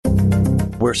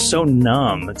we're so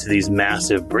numb to these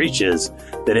massive breaches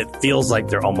that it feels like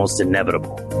they're almost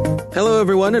inevitable. Hello,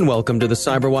 everyone, and welcome to the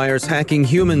CyberWire's Hacking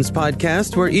Humans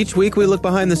podcast, where each week we look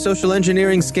behind the social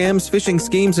engineering scams, phishing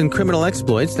schemes, and criminal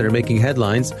exploits that are making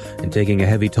headlines and taking a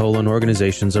heavy toll on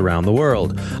organizations around the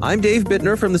world. I'm Dave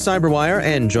Bittner from the CyberWire,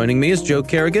 and joining me is Joe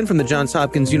Kerrigan from the Johns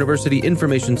Hopkins University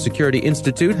Information Security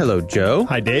Institute. Hello, Joe.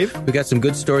 Hi, Dave. We got some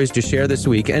good stories to share this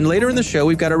week, and later in the show,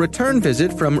 we've got a return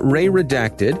visit from Ray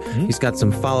Redacted. He's got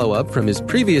some follow-up from his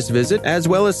previous visit, as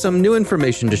well as some new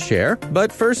information to share.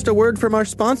 But first, a word from our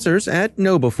sponsors at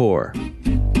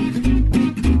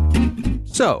KnowBe4.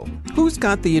 So, who's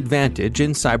got the advantage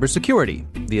in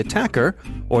cybersecurity, the attacker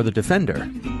or the defender?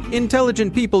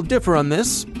 Intelligent people differ on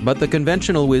this, but the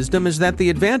conventional wisdom is that the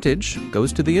advantage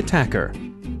goes to the attacker.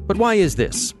 But why is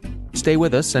this? Stay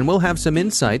with us and we'll have some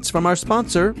insights from our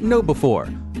sponsor,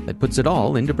 KnowBe4, that puts it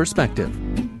all into perspective.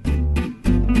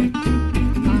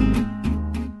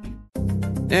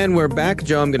 And we're back.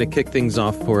 Joe, I'm going to kick things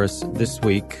off for us this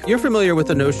week. You're familiar with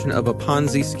the notion of a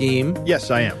Ponzi scheme? Yes,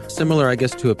 I am. Similar, I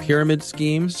guess, to a pyramid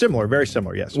scheme? Similar, very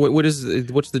similar, yes.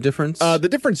 What's the difference? The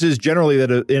difference is generally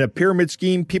that in a pyramid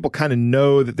scheme, people kind of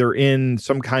know that they're in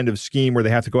some kind of scheme where they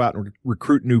have to go out and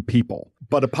recruit new people.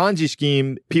 But a Ponzi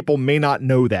scheme, people may not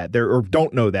know that or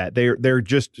don't know that. They're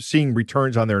just seeing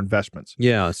returns on their investments.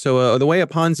 Yeah. So the way a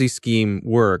Ponzi scheme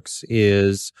works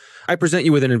is I present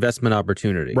you with an investment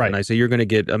opportunity. Right. And I say you're going to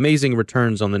get amazing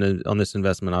returns on this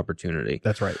investment opportunity.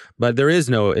 That's right. But there is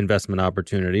no investment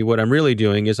opportunity. What I'm really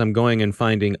doing is I'm going and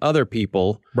finding other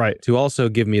people to also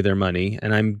give me their money.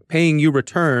 And I'm paying you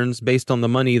returns based on the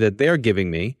money that they're giving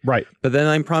me. Right. But then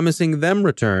I'm promising them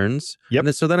returns. Yep.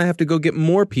 And so then I have to go get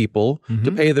more people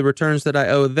to pay the returns that I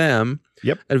owe them.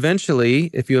 Yep.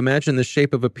 Eventually, if you imagine the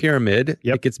shape of a pyramid,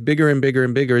 it gets bigger and bigger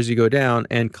and bigger as you go down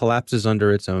and collapses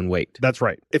under its own weight. That's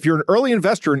right. If you're an early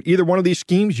investor in either one of these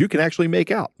schemes, you can actually make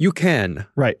out. You can.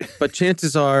 Right. But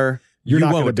chances are you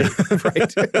not won't. Going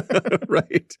to be.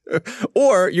 Right.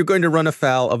 Or you're going to run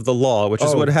afoul of the law, which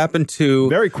is what happened to...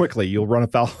 Very quickly, you'll run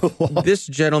afoul of the law. This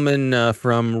gentleman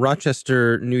from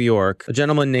Rochester, New York, a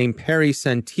gentleman named Perry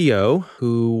Santillo,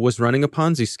 who was running a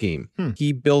Ponzi scheme.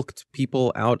 He bilked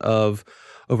people out of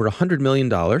over $100 million.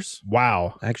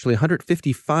 Wow. Actually,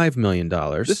 $155 million.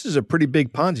 This is a pretty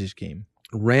big Ponzi scheme.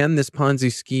 Ran this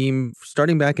Ponzi scheme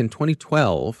starting back in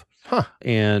 2012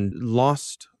 and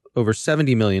lost over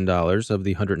 $70 million of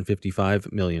the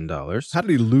 $155 million. How did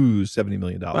he lose $70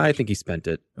 million? I think he spent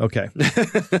it. Okay.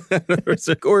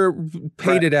 Or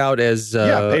paid it out as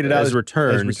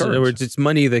returns. In other words, it's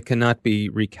money that cannot be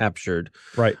recaptured.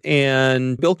 Right.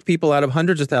 And bilked people out of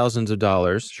hundreds of thousands of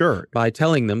dollars by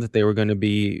telling them that they were going to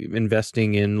be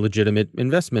investing in legitimate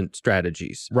investment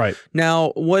strategies. Right.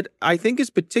 Now, what I think is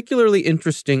particularly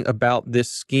interesting about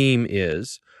this scheme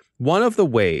is one of the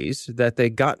ways that they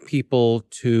got people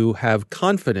to have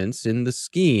confidence in the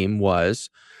scheme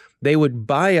was they would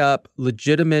buy up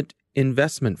legitimate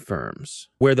investment firms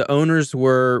where the owners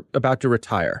were about to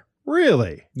retire.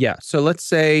 Really? Yeah. So let's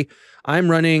say I'm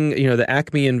running, the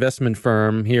Acme investment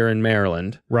firm here in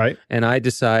Maryland. Right. And I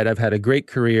decide I've had a great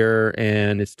career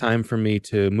and it's time for me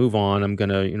to move on. I'm going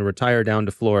to, retire down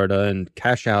to Florida and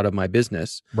cash out of my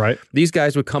business. Right. These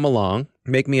guys would come along,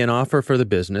 make me an offer for the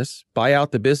business, buy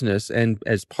out the business, and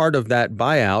as part of that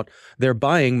buyout, they're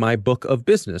buying my book of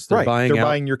business. They're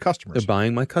buying your customers. They're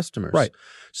buying my customers. Right.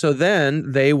 So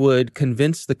then they would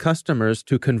convince the customers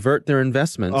to convert their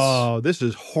investments. Oh, this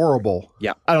is horrible.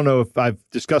 Yeah. I don't know if I've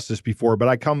discussed this before,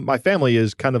 but my family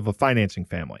is kind of a financing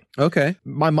family. Okay.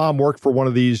 My mom worked for one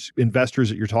of these investors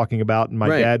that you're talking about, and my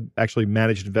dad actually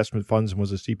managed investment funds and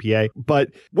was a CPA. But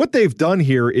what they've done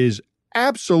here is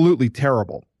absolutely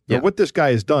terrible. What this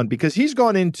guy has done, because he's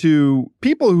gone into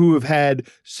people who have had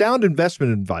sound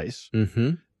investment advice,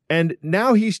 and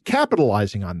now he's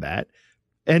capitalizing on that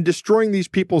and destroying these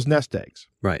people's nest eggs.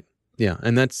 Right. Yeah,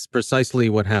 and that's precisely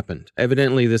what happened.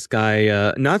 Evidently, this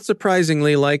guy, not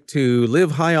surprisingly, liked to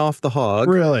live high off the hog.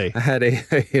 Really? Had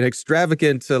an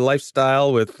extravagant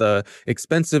lifestyle with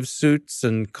expensive suits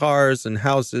and cars and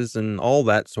houses and all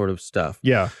that sort of stuff.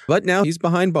 Yeah. But now he's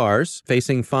behind bars,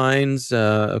 facing fines.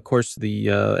 Of course, the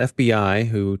FBI,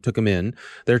 who took him in,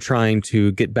 they're trying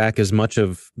to get back as much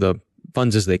of the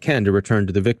funds as they can to return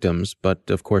to the victims. But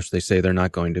of course, they say they're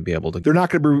not going to be able to. They're not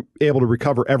going to be able to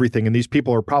recover everything. And these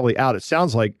people are probably out. It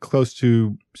sounds like close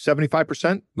to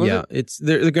 75%. Yeah,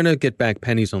 they're going to get back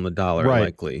pennies on the dollar,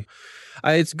 likely.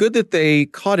 It's good that they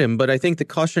caught him, but I think the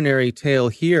cautionary tale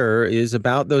here is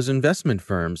about those investment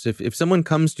firms. If someone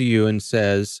comes to you and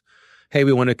says, hey,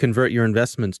 we want to convert your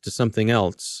investments to something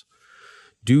else,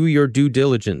 do your due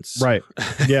diligence. Right.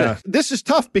 Yeah. This is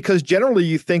tough because generally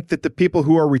you think that the people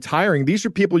who are retiring, these are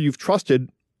people you've trusted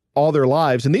all their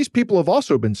lives, and these people have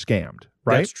also been scammed.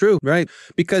 Right? That's true, right?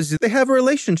 Because they have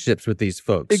relationships with these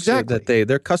folks. Exactly. That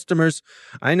they're customers.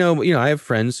 I know, I have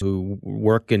friends who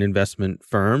work in investment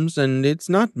firms, and it's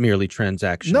not merely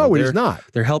transactional. No, it is not.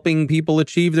 They're helping people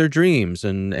achieve their dreams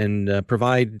and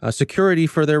provide security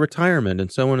for their retirement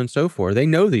and so on and so forth. They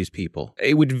know these people.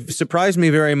 It would surprise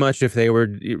me very much if they were,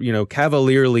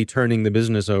 cavalierly turning the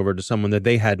business over to someone that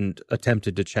they hadn't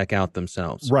attempted to check out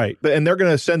themselves. Right. And they're going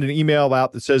to send an email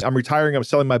out that says, I'm retiring, I'm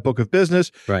selling my book of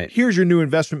business. Right. Here's your new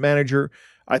investment manager.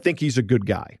 I think he's a good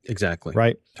guy. Exactly.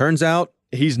 Right. Turns out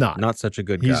he's not. Not such a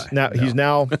good guy. He's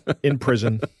now in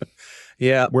prison.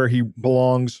 Yeah. Where he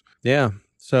belongs. Yeah.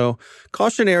 So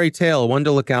cautionary tale, one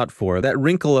to look out for. That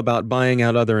wrinkle about buying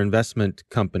out other investment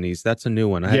companies, that's a new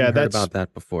one. I hadn't heard about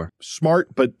that before.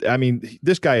 Smart, but I mean,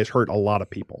 this guy has hurt a lot of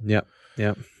people. Yep.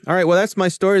 Yep. All right. Well, that's my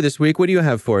story this week. What do you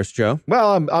have for us, Joe?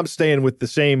 Well, I'm staying with the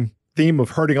same theme of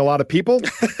hurting a lot of people.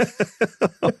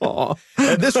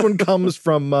 And this one comes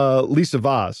from Lisa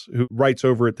Voss, who writes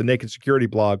over at the Naked Security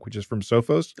blog, which is from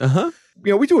Sophos. Uh-huh.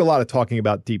 We do a lot of talking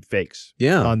about deep fakes.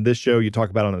 Yeah. On this show, you talk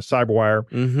about it on Cyberwire.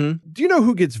 Mm-hmm. Do you know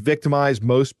who gets victimized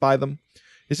most by them?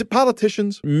 Is it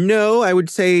politicians? No, I would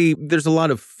say there's a lot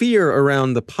of fear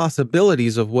around the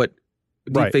possibilities of what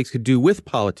deepfakes could do with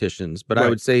politicians. But I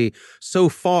would say so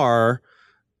far,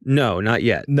 no, not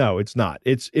yet. No, it's not.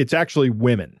 It's actually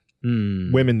women.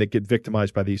 Women that get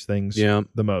victimized by these things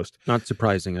the most. Not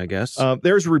surprising, I guess.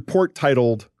 There's a report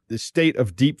titled The State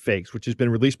of Deepfakes, which has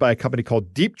been released by a company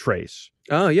called Deep Trace.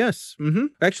 Oh, yes. Mm-hmm.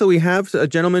 Actually, we have a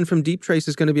gentleman from Deep Trace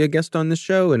is going to be a guest on this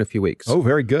show in a few weeks. Oh,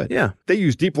 very good. Yeah. They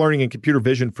use deep learning and computer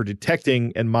vision for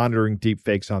detecting and monitoring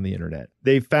deepfakes on the internet.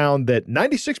 They found that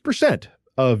 96%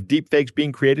 of deepfakes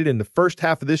being created in the first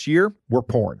half of this year were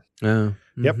porn. Oh.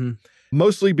 Mm-hmm. Yep.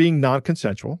 Mostly being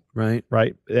non-consensual. Right.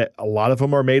 Right. A lot of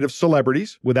them are made of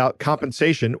celebrities without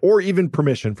compensation or even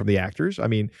permission from the actors. I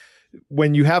mean,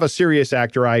 when you have a serious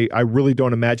actor, I really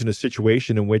don't imagine a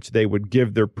situation in which they would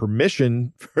give their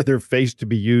permission for their face to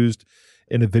be used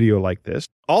in a video like this.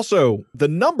 Also, the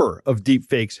number of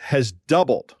deepfakes has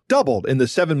doubled in the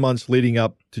 7 months leading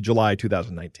up to July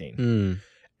 2019.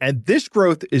 And this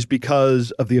growth is because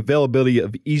of the availability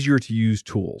of easier to use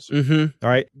tools. All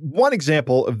right. One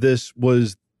example of this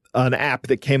was an app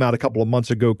that came out a couple of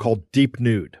months ago called Deep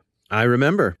Nude. I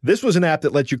remember. This was an app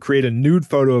that lets you create a nude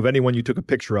photo of anyone you took a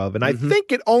picture of. And I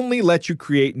think it only lets you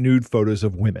create nude photos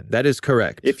of women. That is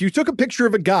correct. If you took a picture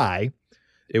of a guy,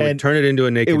 it would turn it into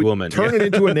a naked woman. Turn it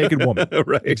into a naked woman.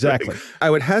 Right. Exactly. Right. I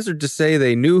would hazard to say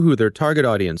they knew who their target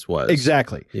audience was.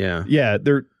 Exactly. Yeah. Yeah.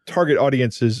 Their target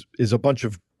audience is a bunch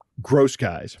of gross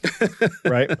guys.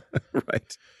 Right.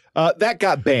 Right. That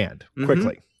got banned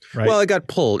quickly. Right. Well, it got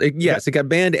pulled. It got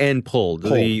banned and pulled.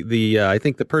 I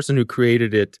think the person who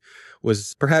created it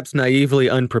was perhaps naively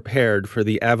unprepared for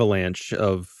the avalanche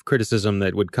of criticism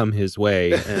that would come his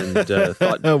way, and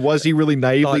thought was he really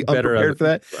naively unprepared for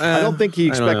that? I don't think he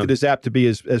expected his app to be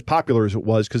as popular as it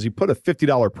was, because he put a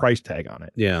 $50 price tag on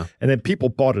it. Yeah, and then people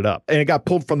bought it up, and it got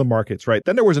pulled from the markets. Right.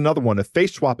 Then there was another one, a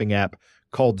face swapping app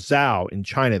called Zhao in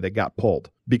China, that got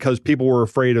pulled because people were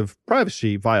afraid of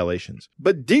privacy violations.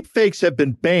 But deepfakes have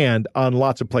been banned on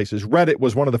lots of places. Reddit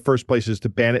was one of the first places to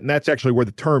ban it, and that's actually where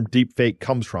the term deepfake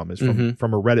comes from, is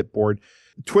from a Reddit board.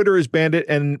 Twitter has banned it,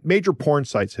 and major porn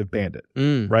sites have banned it.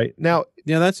 Right? Now,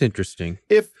 yeah, that's interesting.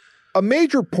 If a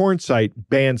major porn site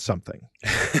bans something,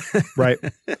 right?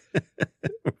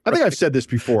 I think I've said this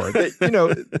before,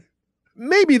 that,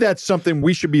 maybe that's something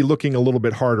we should be looking a little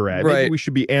bit harder at. Right. Maybe we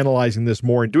should be analyzing this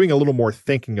more and doing a little more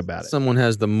thinking about it. Someone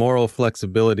has the moral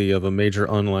flexibility of a major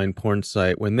online porn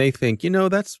site when they think,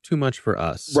 that's too much for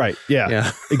us. Right.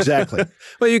 Yeah. Exactly.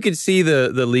 Well, you could see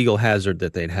the legal hazard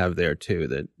that they'd have there too.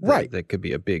 That could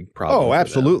be a big problem. Oh,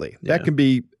 absolutely. Yeah. That can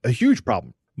be a huge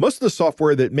problem. Most of the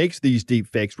software that makes these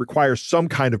deepfakes requires some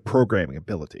kind of programming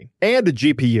ability and a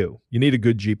GPU. You need a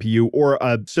good GPU or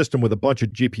a system with a bunch of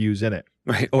GPUs in it.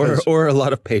 Right. Or a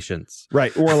lot of patience.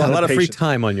 Right. Or a lot of free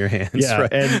time on your hands. Yeah.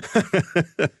 Right.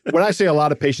 And when I say a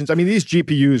lot of patience, I mean, these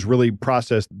GPUs really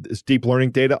process this deep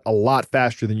learning data a lot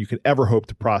faster than you can ever hope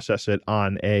to process it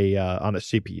on a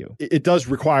CPU. It does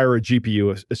require a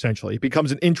GPU, essentially. It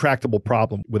becomes an intractable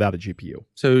problem without a GPU.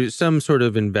 So some sort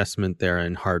of investment there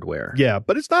in hardware. Yeah,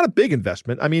 but it's not a big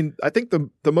investment. I mean, I think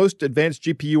the most advanced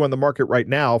GPU on the market right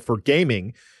now for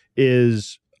gaming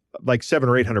is like $700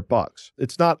 or $800.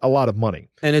 It's not a lot of money.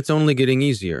 And it's only getting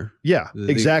easier. Yeah,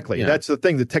 exactly. That's the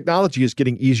thing. The technology is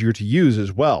getting easier to use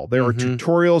as well. There are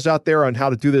tutorials out there on how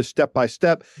to do this step by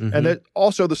step. And then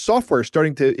also the software is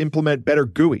starting to implement better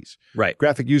GUIs,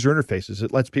 graphic user interfaces.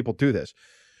 It lets people do this.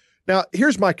 Now,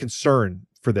 here's my concern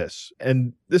for this.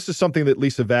 And this is something that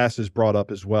Lisa Vass has brought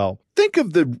up as well. Think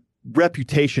of the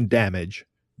reputation damage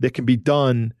that can be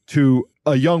done to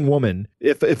a young woman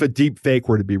if a deep fake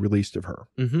were to be released of her.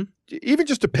 Even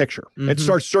just a picture. It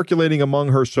starts circulating among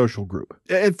her social group.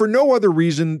 And for no other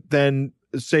reason than,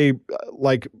 say,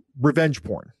 like revenge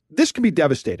porn. This can be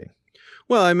devastating.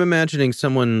 Well, I'm imagining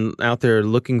someone out there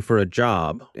looking for a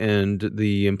job and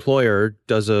the employer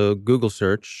does a Google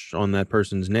search on that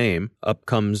person's name. Up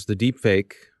comes the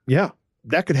deepfake. Yeah,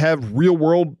 that could have real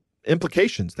world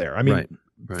implications there. I mean,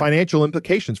 financial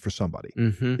implications for somebody.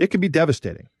 It can be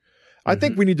devastating. I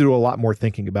think we need to do a lot more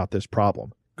thinking about this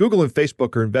problem. Google and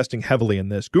Facebook are investing heavily in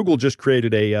this. Google just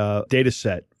created a data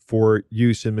set for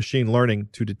use in machine learning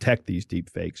to detect these deep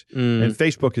fakes. And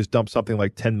Facebook has dumped something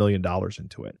like $10 million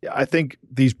into it. I think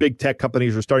these big tech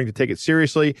companies are starting to take it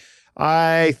seriously.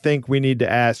 I think we need to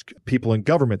ask people in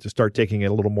government to start taking it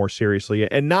a little more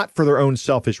seriously, and not for their own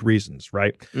selfish reasons,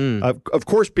 right? Of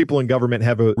course, people in government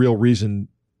have a real reason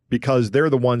because they're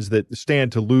the ones that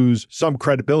stand to lose some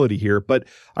credibility here. But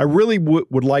I really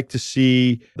would like to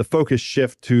see the focus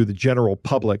shift to the general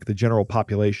public, the general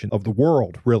population of the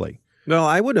world, really. Well,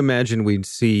 I would imagine we'd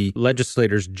see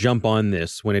legislators jump on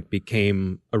this when it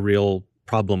became a real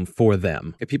problem for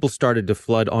them. If people started to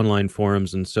flood online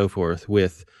forums and so forth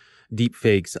with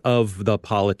deepfakes of the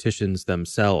politicians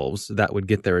themselves, that would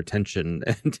get their attention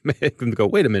and make them go,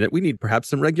 wait a minute, we need perhaps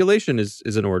some regulation is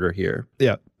in order here.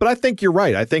 Yeah, but I think you're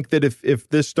right. I think that if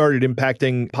this started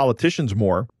impacting politicians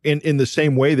more in the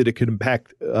same way that it could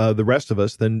impact the rest of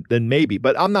us, then maybe.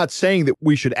 But I'm not saying that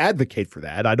we should advocate for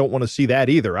that. I don't want to see that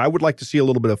either. I would like to see a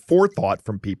little bit of forethought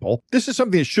from people. This is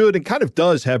something that should and kind of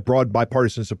does have broad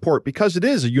bipartisan support because it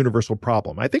is a universal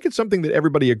problem. I think it's something that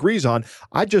everybody agrees on.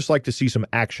 I'd just like to see some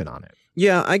action on it.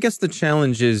 Yeah, I guess the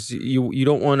challenge is you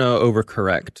don't want to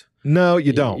overcorrect. No,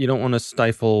 you don't. You don't want to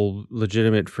stifle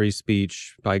legitimate free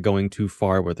speech by going too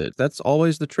far with it. That's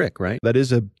always the trick, right? That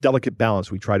is a delicate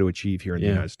balance we try to achieve here in the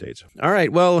United States. All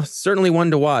right. Well, certainly one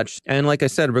to watch. And like I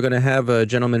said, we're going to have a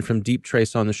gentleman from Deep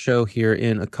Trace on the show here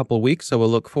in a couple weeks, so we'll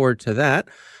look forward to that.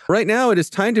 Right now, it is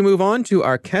time to move on to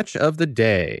our catch of the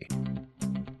day.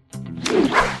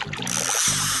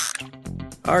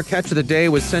 Our catch of the day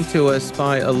was sent to us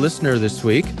by a listener this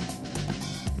week,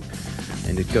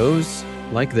 and it goes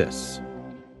like this.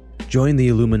 Join the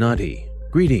Illuminati.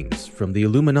 Greetings from the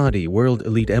Illuminati World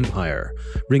Elite Empire,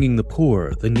 bringing the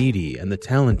poor, the needy, and the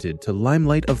talented to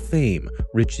limelight of fame,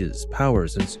 riches,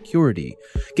 powers, and security.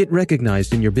 Get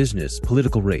recognized in your business,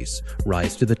 political race,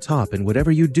 rise to the top in whatever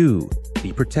you do.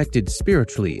 Be protected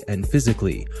spiritually and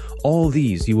physically. All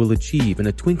these you will achieve in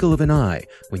a twinkle of an eye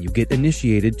when you get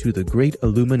initiated to the great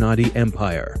Illuminati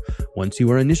Empire. Once you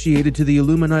are initiated to the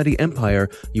Illuminati Empire,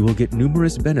 you will get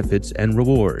numerous benefits and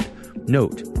reward.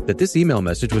 Note that this email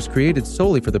message was created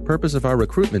solely for the purpose of our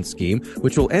recruitment scheme,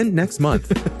 which will end next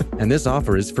month. And this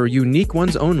offer is for unique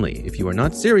ones only. If you are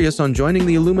not serious on joining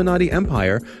the Illuminati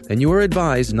Empire, then you are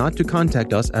advised not to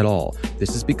contact us at all.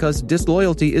 This is because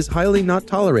disloyalty is highly not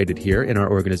tolerated here in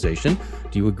our organization.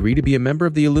 Do you agree to be a member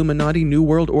of the Illuminati New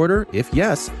World Order? If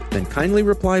yes, then kindly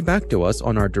reply back to us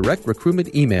on our direct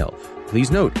recruitment email. Please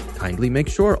note, kindly make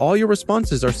sure all your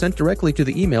responses are sent directly to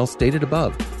the email stated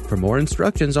above. For more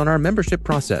instructions on our membership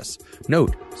process,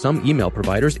 note, some email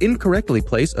providers incorrectly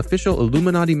place official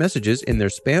Illuminati messages in their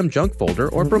spam junk folder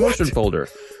or promotion folder.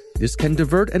 This can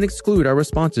divert and exclude our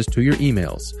responses to your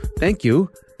emails. Thank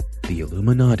you, the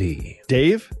Illuminati.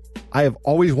 Dave, I have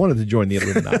always wanted to join the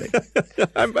Illuminati.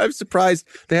 I'm surprised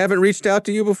they haven't reached out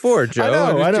to you before, Joe.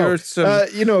 I know.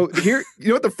 You know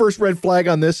what the first red flag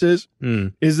on this is?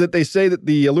 Is that they say that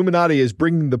the Illuminati is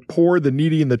bringing the poor, the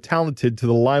needy, and the talented to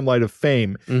the limelight of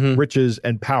fame, riches,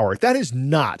 and power. That is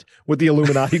not what the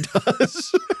Illuminati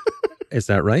does. Is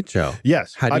that right, Joe?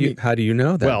 Yes. How do you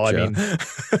know that, Well, Joe? I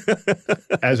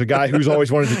mean, as a guy who's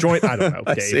always wanted to join, I don't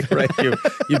know, Dave. I see, right.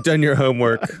 You've done your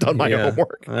homework. I've done my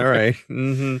homework. All right.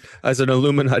 As an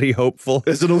Illuminati hopeful.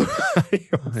 As an Illuminati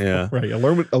hopeful. Yeah. Right.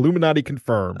 Illuminati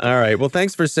confirmed. All right. Well,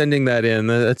 thanks for sending that in.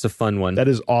 That's a fun one. That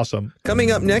is awesome.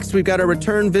 Coming up next, we've got a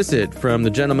return visit from the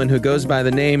gentleman who goes by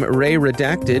the name Ray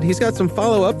Redacted. He's got some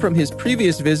follow-up from his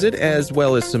previous visit, as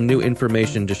well as some new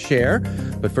information to share.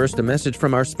 But first, a message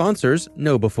from our sponsors,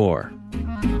 Know Before.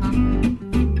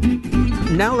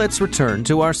 Now let's return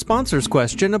to our sponsor's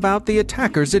question about the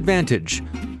attacker's advantage.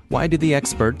 Why do the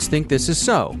experts think this is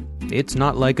so? It's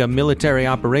not like a military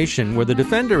operation where the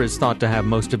defender is thought to have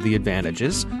most of the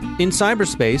advantages. In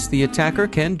cyberspace, the attacker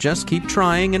can just keep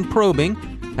trying and probing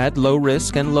at low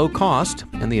risk and low cost,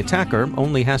 and the attacker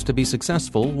only has to be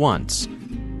successful once.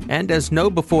 And as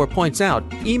KnowBe4 points out,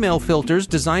 email filters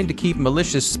designed to keep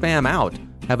malicious spam out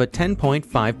have a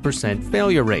 10.5%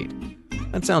 failure rate.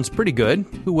 That sounds pretty good.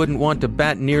 Who wouldn't want to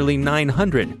bat nearly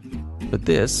 900? But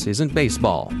this isn't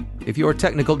baseball. If your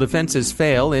technical defenses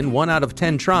fail in 1 out of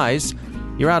 10 tries,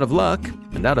 you're out of luck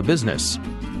and out of business.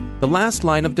 The last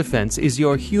line of defense is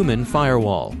your human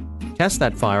firewall. Test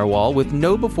that firewall with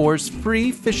KnowBe4's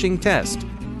free phishing test,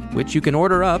 which you can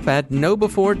order up at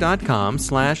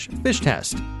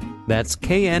knowbe4.com/fishtest. That's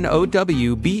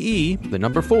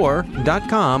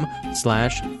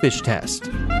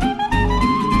knowbe4.com/fishtest.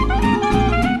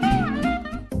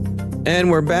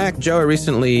 And we're back. Joe, I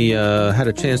recently had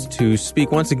a chance to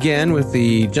speak once again with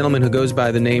the gentleman who goes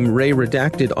by the name Ray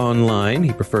Redacted online.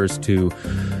 He prefers to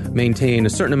maintain a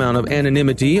certain amount of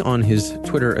anonymity on his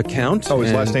Twitter account. Oh,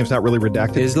 his last name's not really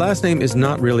redacted? His last name is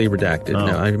not really redacted. Oh,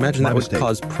 no, I imagine that would mistake.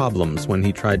 cause problems when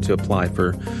he tried to apply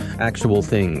for actual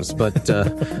things. But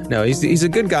no, he's a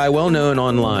good guy, well-known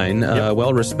online,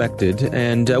 well-respected.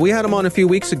 And we had him on a few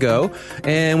weeks ago,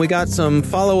 and we got some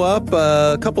follow-up,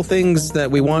 a couple things that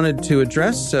we wanted to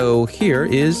address. So here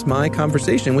is my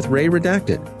conversation with Ray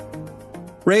Redacted.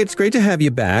 Ray, it's great to have you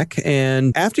back.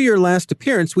 And after your last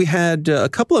appearance, we had a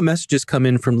couple of messages come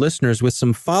in from listeners with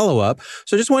some follow-up.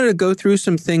 So I just wanted to go through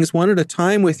some things one at a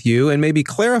time with you and maybe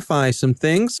clarify some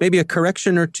things, maybe a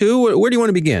correction or two. Where do you want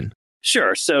to begin?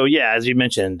 Sure. So, yeah, as you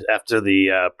mentioned, after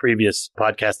the previous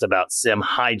podcast about SIM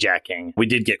hijacking, we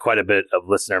did get quite a bit of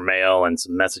listener mail and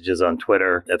some messages on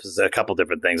Twitter. It was a couple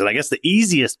different things. And I guess the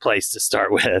easiest place to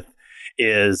start with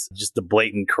is just the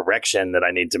blatant correction that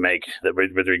I need to make that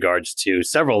with regards to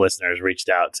several listeners reached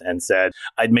out and said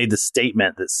I'd made the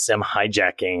statement that SIM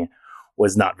hijacking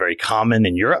was not very common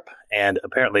in Europe. And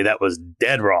apparently that was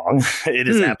dead wrong. It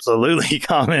is absolutely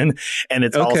common. And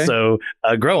it's also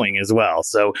growing as well.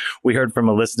 So we heard from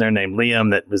a listener named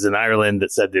Liam that was in Ireland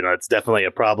that said, it's definitely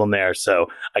a problem there. So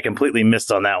I completely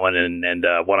missed on that one and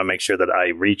want to make sure that I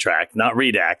retract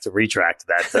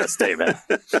that statement.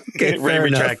 Okay, fair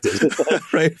retracted.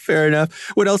 Right, fair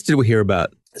enough. What else did we hear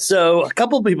about? So a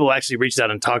couple of people actually reached out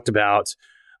and talked about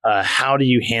how do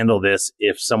you handle this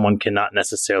if someone cannot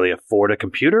necessarily afford a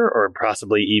computer or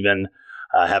possibly even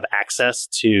have access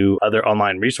to other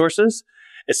online resources,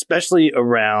 especially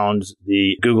around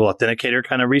the Google Authenticator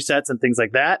kind of resets and things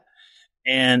like that.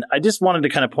 And I just wanted to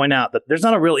kind of point out that there's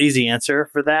not a real easy answer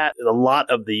for that. A lot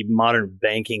of the modern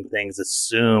banking things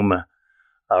assume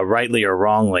rightly or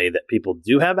wrongly that people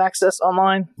do have access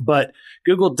online, but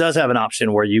Google does have an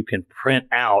option where you can print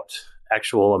out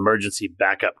actual emergency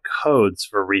backup codes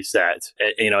for reset,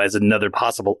 as another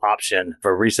possible option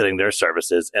for resetting their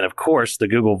services. And of course, the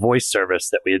Google Voice service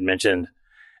that we had mentioned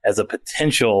as a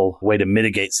potential way to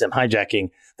mitigate SIM hijacking,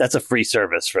 that's a free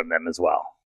service from them as well.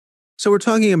 So we're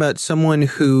talking about someone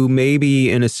who may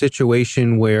be in a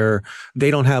situation where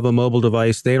they don't have a mobile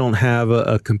device, they don't have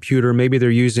a computer, maybe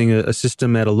they're using a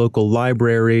system at a local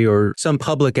library or some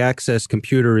public access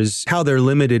computer is how they're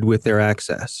limited with their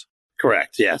access.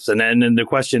 Correct. Yes. And then the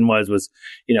question was,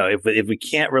 if we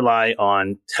can't rely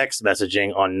on text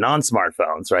messaging on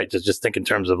non-smartphones, right? Just think in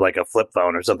terms of like a flip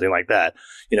phone or something like that,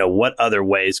 what other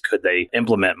ways could they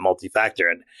implement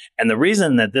multi-factor? And the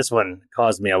reason that this one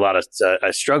caused me a lot of, I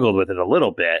struggled with it a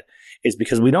little bit is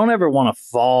because we don't ever want to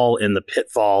fall in the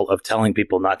pitfall of telling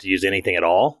people not to use anything at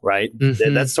all, right?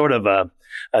 Mm-hmm. That's sort of a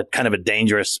kind of a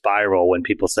dangerous spiral when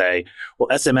people say, well,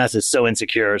 SMS is so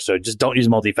insecure, so just don't use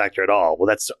multi-factor at all. Well,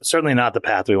 that's certainly not the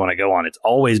path we want to go on. It's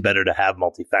always better to have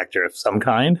multi-factor of some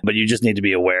kind, but you just need to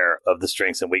be aware of the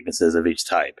strengths and weaknesses of each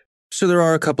type. So there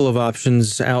are a couple of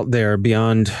options out there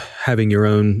beyond having your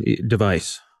own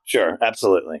device. Sure,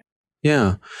 absolutely.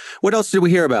 Yeah. What else did we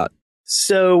hear about?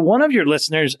 So one of your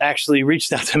listeners actually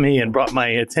reached out to me and brought my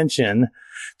attention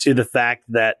to the fact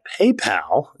that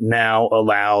PayPal now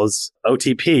allows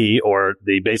OTP or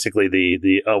basically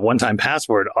the one-time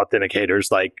password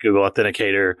authenticators like Google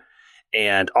Authenticator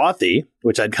and Authy,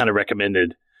 which I'd kind of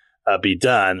recommended be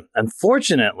done.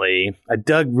 Unfortunately, I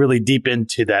dug really deep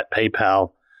into that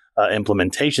PayPal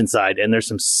implementation side, and there's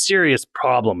some serious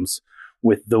problems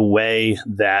with the way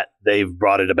that they've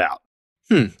brought it about.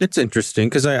 It's interesting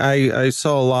because I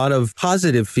saw a lot of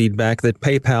positive feedback that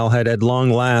PayPal had at long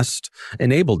last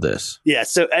enabled this. Yeah.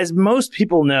 So as most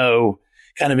people know,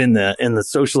 kind of in the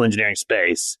social engineering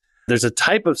space, there's a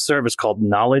type of service called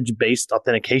knowledge-based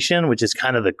authentication, which is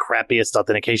kind of the crappiest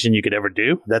authentication you could ever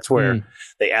do. That's where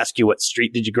they ask you what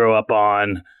street did you grow up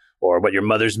on, or what your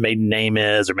mother's maiden name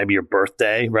is, or maybe your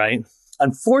birthday, right?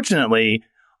 Unfortunately,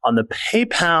 on the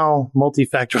PayPal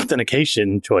multi-factor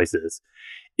authentication choices,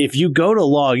 if you go to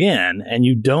log in and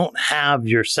you don't have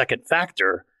your second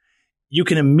factor, you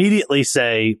can immediately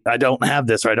say, I don't have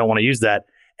this, or I don't want to use that.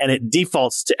 And it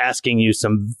defaults to asking you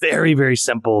some very, very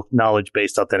simple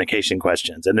knowledge-based authentication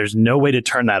questions. And there's no way to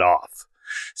turn that off.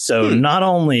 So not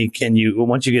only can you,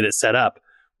 once you get it set up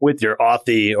with your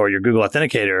Authy or your Google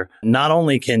Authenticator, not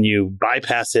only can you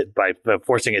bypass it by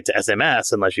forcing it to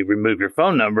SMS unless you remove your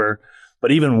phone number,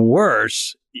 but even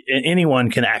worse, anyone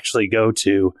can actually go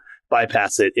to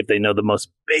bypass it if they know the most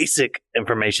basic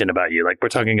information about you. Like we're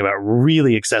talking about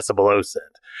really accessible OSINT.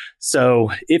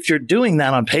 So if you're doing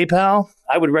that on PayPal,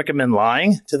 I would recommend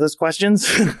lying to those questions.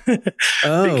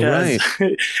 Right.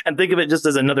 And think of it just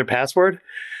as another password.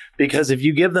 Because if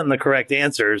you give them the correct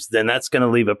answers, then that's going to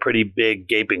leave a pretty big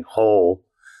gaping hole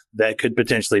that could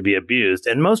potentially be abused.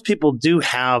 And most people do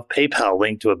have PayPal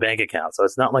linked to a bank account. So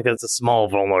it's not like it's a small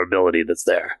vulnerability that's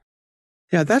there.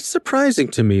 Yeah, that's surprising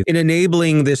to me. In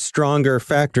enabling this stronger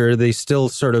factor, they still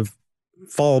sort of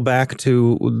fall back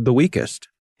to the weakest.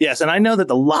 Yes, and I know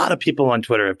that a lot of people on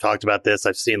Twitter have talked about this.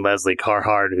 I've seen Leslie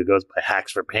Carhart, who goes by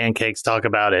Hacks for Pancakes, talk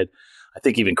about it. I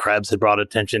think even Krebs had brought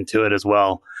attention to it as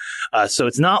well. So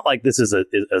it's not like this is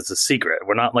a secret.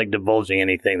 We're not like divulging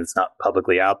anything that's not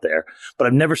publicly out there. But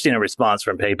I've never seen a response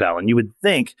from PayPal. And you would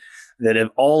think that if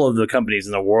all of the companies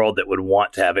in the world that would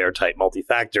want to have airtight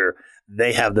multi-factor,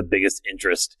 they have the biggest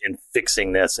interest in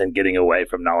fixing this and getting away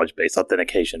from knowledge-based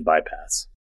authentication bypass.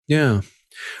 Yeah.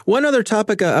 One other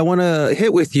topic I want to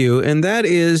hit with you, and that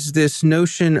is this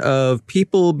notion of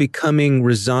people becoming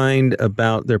resigned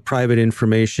about their private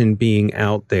information being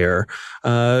out there.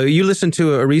 You listened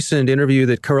to a recent interview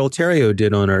that Carol Theriault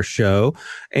did on our show,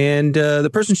 and the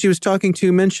person she was talking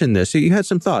to mentioned this. So you had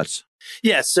some thoughts.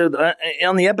 Yeah, so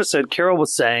on the episode, Carol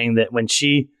was saying that when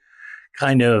she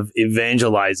kind of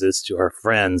evangelizes to her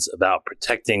friends about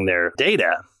protecting their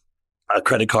data,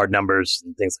 credit card numbers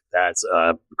and things like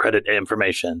that, credit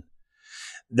information,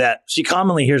 that she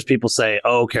commonly hears people say,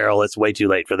 oh, Carol, it's way too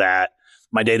late for that.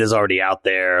 My data's already out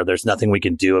there. There's nothing we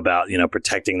can do about,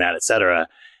 protecting that, et cetera.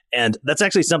 And that's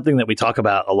actually something that we talk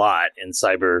about a lot in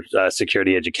cyber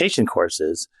security education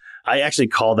courses. I actually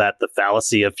call that the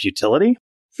fallacy of futility.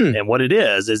 And what it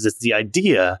is it's the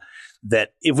idea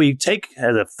that if we take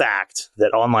as a fact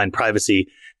that online privacy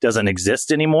doesn't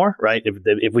exist anymore, right?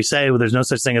 If we say, well, there's no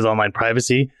such thing as online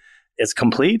privacy, it's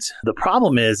complete. The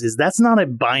problem is that's not a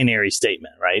binary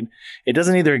statement, right? It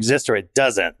doesn't either exist or it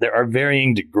doesn't. There are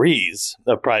varying degrees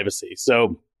of privacy.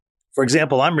 So, for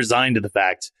example, I'm resigned to the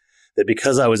fact that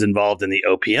because I was involved in the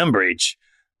OPM breach,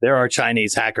 there are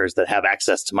Chinese hackers that have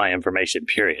access to my information,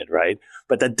 period, right?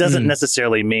 But that doesn't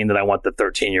necessarily mean that I want the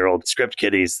 13-year-old script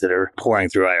kiddies that are pouring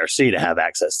through IRC to have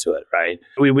access to it, right?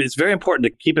 It's very important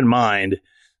to keep in mind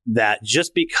that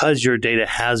just because your data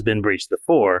has been breached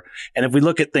before, and if we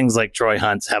look at things like Troy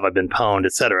Hunt's Have I Been Pwned,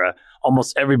 et cetera,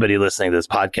 almost everybody listening to this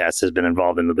podcast has been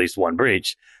involved in at least one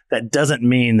breach. That doesn't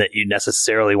mean that you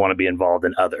necessarily want to be involved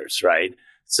in others, right?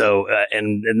 So,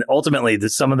 and ultimately,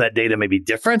 some of that data may be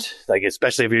different, like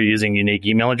especially if you're using unique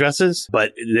email addresses,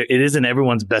 but it is in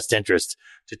everyone's best interest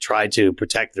to try to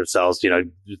protect themselves,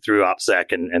 through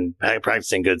OPSEC and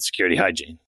practicing good security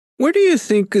hygiene. Where do you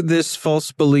think this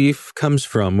false belief comes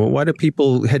from? Why do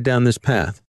people head down this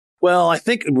path? Well, I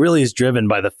think it really is driven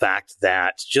by the fact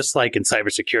that just like in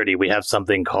cybersecurity, we have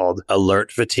something called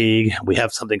alert fatigue, we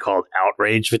have something called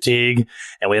outrage fatigue,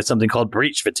 and we have something called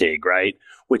breach fatigue, right?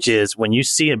 Which is when you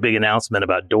see a big announcement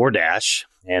about DoorDash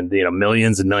and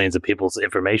millions and millions of people's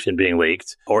information being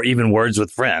leaked, or even words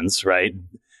with friends, right?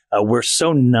 We're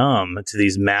so numb to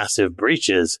these massive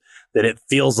breaches that it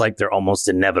feels like they're almost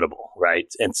inevitable, right?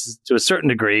 And to a certain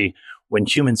degree, when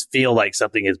humans feel like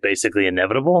something is basically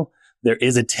inevitable, there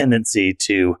is a tendency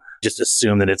to just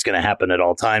assume that it's going to happen at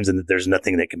all times and that there's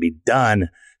nothing that can be done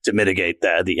to mitigate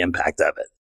the impact of it.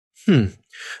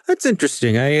 That's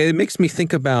interesting. It makes me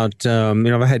think about,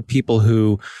 I've had people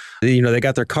who, they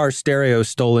got their car stereo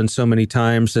stolen so many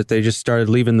times that they just started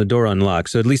leaving the door unlocked.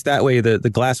 So at least that way the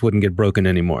glass wouldn't get broken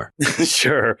anymore.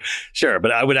 Sure.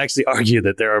 But I would actually argue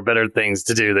that there are better things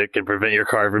to do that can prevent your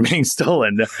car from being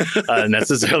stolen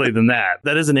necessarily than that.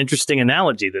 That is an interesting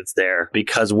analogy that's there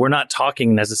because we're not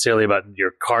talking necessarily about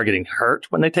your car getting hurt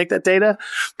when they take that data,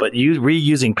 but you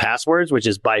reusing passwords, which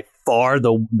is by far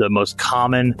the most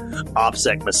common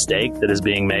OPSEC mistake that is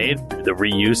being made, the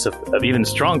reuse of even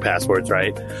strong passwords,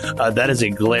 right? That is a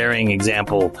glaring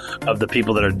example of the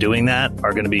people that are doing that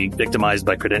are going to be victimized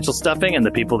by credential stuffing, and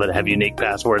the people that have unique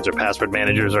passwords or password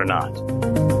managers are not.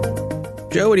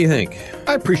 Joe, what do you think?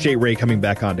 I appreciate Ray coming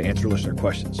back on to answer listener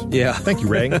questions. Yeah. Thank you,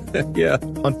 Ray. Yeah.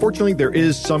 Unfortunately, there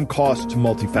is some cost to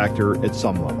multi-factor at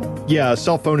some level. Yeah, a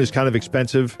cell phone is kind of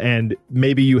expensive, and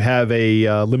maybe you have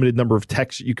a limited number of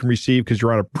texts that you can receive because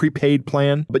you're on a prepaid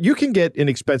plan. But you can get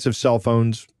inexpensive cell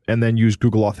phones and then use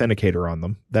Google Authenticator on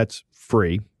them. That's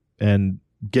free. And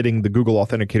getting the Google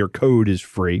Authenticator code is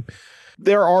free.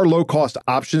 There are low-cost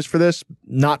options for this,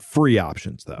 not free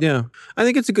options, though. Yeah. I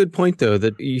think it's a good point, though,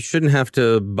 that you shouldn't have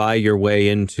to buy your way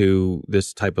into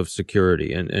this type of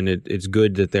security. And it's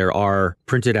good that there are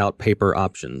printed out paper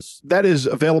options. That is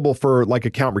available for like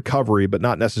account recovery, but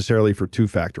not necessarily for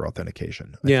two-factor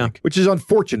authentication, I think, which is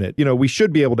unfortunate. You know, we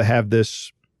should be able to have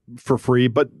this for free,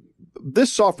 but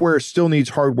this software still needs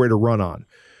hardware to run on.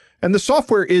 And the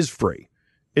software is free.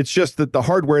 It's just that the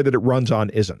hardware that it runs on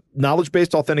isn't.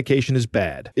 Knowledge-based authentication is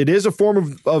bad. It is a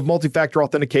form of multi-factor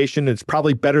authentication. It's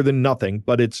probably better than nothing,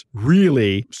 but it's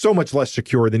really so much less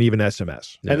secure than even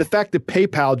SMS. Yeah. And the fact that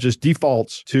PayPal just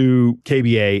defaults to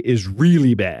KBA is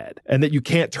really bad, and that you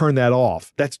can't turn that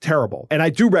off. That's terrible. And I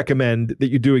do recommend that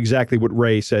you do exactly what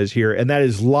Ray says here, and that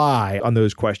is lie on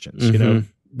those questions. You know,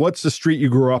 what's the street you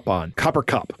grew up on? Copper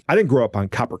Cup. I didn't grow up on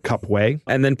Copper Cup Way.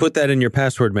 And then put that in your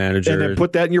password manager. And then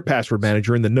put that in your password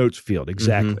manager in the notes field.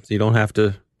 Exactly. So you don't have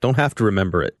to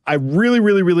remember it. I really,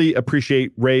 really, really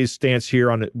appreciate Ray's stance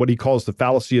here on what he calls the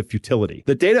fallacy of futility.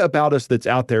 The data about us that's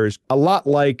out there is a lot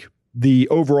like the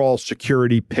overall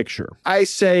security picture. I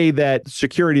say that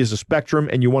security is a spectrum,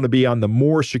 and you want to be on the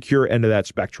more secure end of that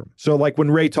spectrum. So like when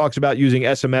Ray talks about using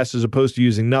SMS as opposed to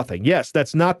using nothing, yes,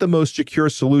 that's not the most secure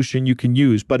solution you can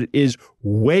use, but it is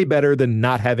way better than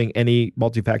not having any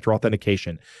multi-factor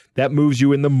authentication. That moves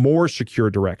you in the more secure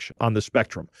direction on the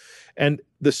spectrum. And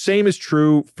the same is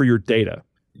true for your data.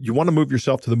 You want to move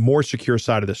yourself to the more secure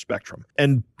side of the spectrum.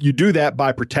 And you do that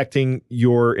by protecting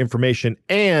your information,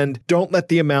 and don't let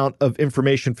the amount of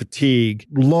information fatigue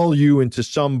lull you into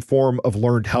some form of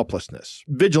learned helplessness.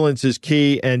 Vigilance is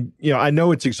key. And, you know, I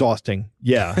know it's exhausting.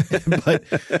 Yeah.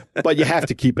 but you have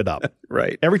to keep it up.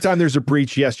 Right. Every time there's a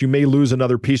breach, yes, you may lose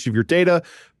another piece of your data,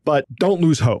 but don't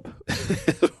lose hope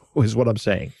is what I'm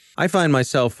saying. I find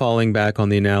myself falling back on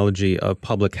the analogy of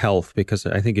public health because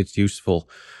I think it's useful.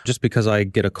 Just because I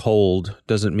get a cold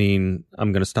doesn't mean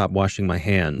I'm going to stop washing my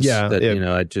hands. Yeah. You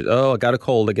know, I got a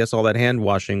cold. I guess all that hand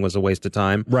washing was a waste of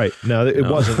time. Right. No, it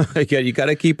wasn't. Yeah, you got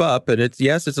to keep up. And it's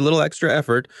a little extra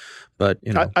effort. But,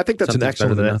 you know, I think that's an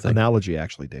excellent analogy,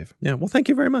 actually, Dave. Yeah. Well, thank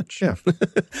you very much. Yeah.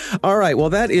 All right. Well,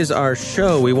 that is our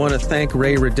show. We want to thank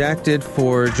Ray Redacted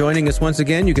for joining us once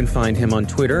again. You can find him on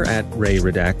Twitter at Ray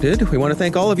Redacted. We want to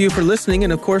thank all of you for listening.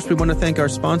 And of course, we want to thank our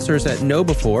sponsors at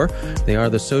KnowBe4. They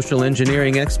are the social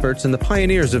engineering experts and the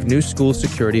pioneers of new school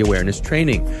security awareness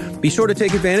training. Be sure to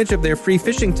take advantage of their free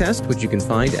phishing test, which you can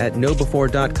find at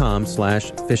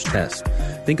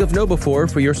knowbe4.com/phishtest. Think of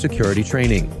KnowBe4 for your security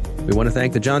training. We want to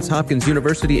thank the Johns Hopkins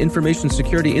University Information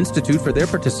Security Institute for their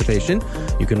participation.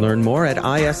 You can learn more at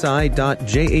isi.jhu.edu.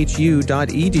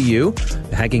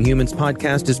 The Hacking Humans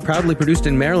podcast is proudly produced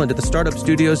in Maryland at the startup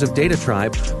studios of Data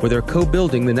Tribe, where they're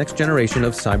co-building the next generation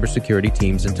of cybersecurity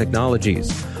teams and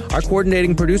technologies. Our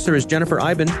coordinating producer is Jennifer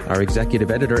Iben. Our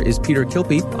executive editor is Peter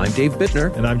Kilpe. I'm Dave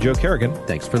Bittner. And I'm Joe Kerrigan.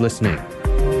 Thanks for listening.